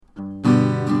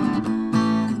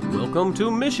Welcome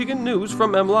to Michigan News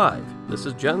from MLive. This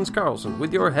is Jens Carlson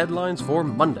with your headlines for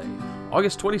Monday,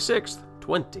 August 26th,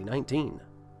 2019.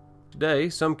 Today,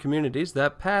 some communities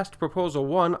that passed Proposal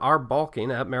 1 are balking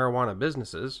at marijuana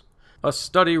businesses. A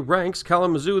study ranks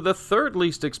Kalamazoo the third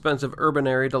least expensive urban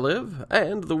area to live,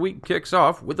 and the week kicks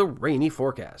off with a rainy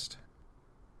forecast.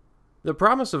 The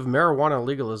promise of marijuana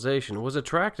legalization was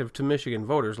attractive to Michigan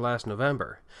voters last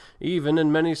November. Even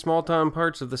in many small-town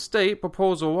parts of the state,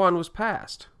 Proposal 1 was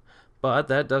passed. But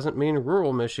that doesn't mean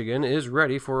rural Michigan is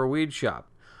ready for a weed shop.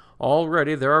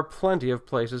 Already there are plenty of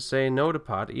places saying no to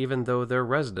pot even though their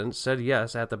residents said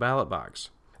yes at the ballot box.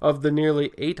 Of the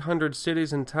nearly 800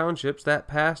 cities and townships that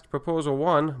passed Proposal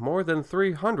 1, more than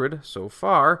 300, so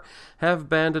far, have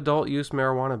banned adult-use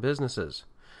marijuana businesses.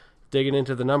 Digging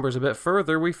into the numbers a bit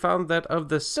further, we found that of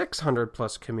the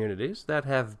 600-plus communities that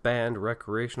have banned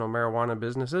recreational marijuana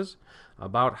businesses,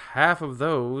 about half of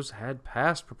those had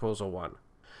passed Proposal 1.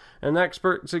 An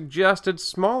expert suggested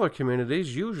smaller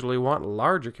communities usually want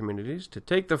larger communities to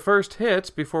take the first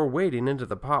hits before wading into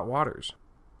the pot waters.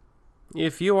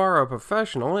 If you are a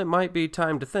professional, it might be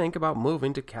time to think about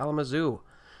moving to Kalamazoo.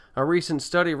 A recent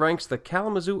study ranks the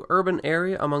Kalamazoo urban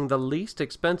area among the least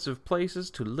expensive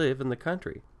places to live in the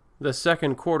country. The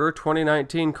second quarter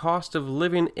 2019 cost of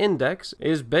living index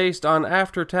is based on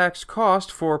after-tax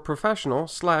cost for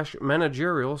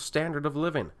professional/managerial standard of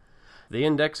living. The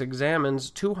index examines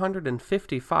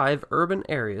 255 urban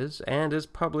areas and is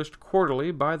published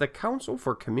quarterly by the Council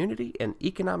for Community and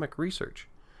Economic Research.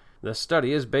 The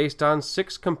study is based on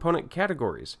 6 component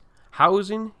categories: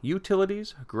 housing,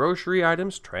 utilities, grocery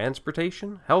items,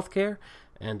 transportation, healthcare,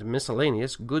 and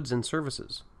miscellaneous goods and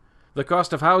services. The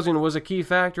cost of housing was a key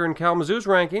factor in Kalamazoo's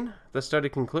ranking. The study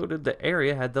concluded the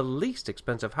area had the least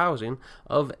expensive housing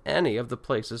of any of the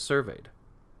places surveyed.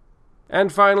 And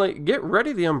finally, get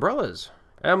ready the umbrellas.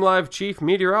 MLive Chief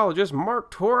Meteorologist Mark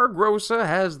Torregrossa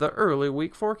has the early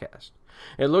week forecast.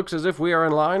 It looks as if we are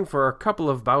in line for a couple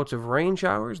of bouts of rain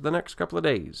showers the next couple of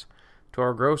days.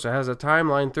 Torregrossa has a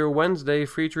timeline through Wednesday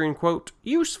featuring, quote,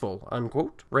 useful,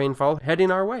 unquote, rainfall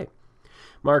heading our way.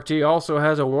 Mark T. also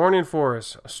has a warning for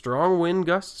us. Strong wind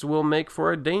gusts will make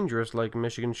for a dangerous Lake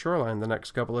Michigan shoreline the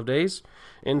next couple of days.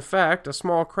 In fact, a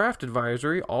small craft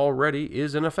advisory already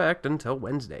is in effect until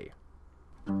Wednesday.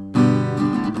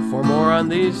 For more on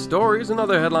these stories and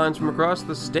other headlines from across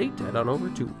the state, head on over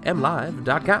to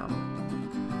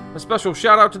mlive.com. A special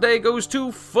shout-out today goes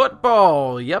to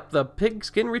football. Yep, the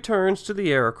pigskin returns to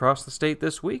the air across the state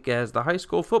this week as the high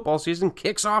school football season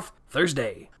kicks off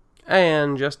Thursday.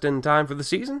 And just in time for the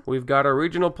season, we've got our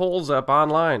regional polls up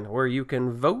online where you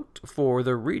can vote for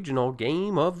the regional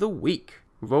game of the week.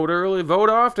 Vote early, vote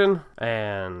often,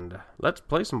 and let's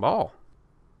play some ball.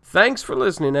 Thanks for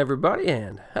listening, everybody,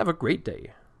 and have a great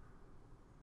day.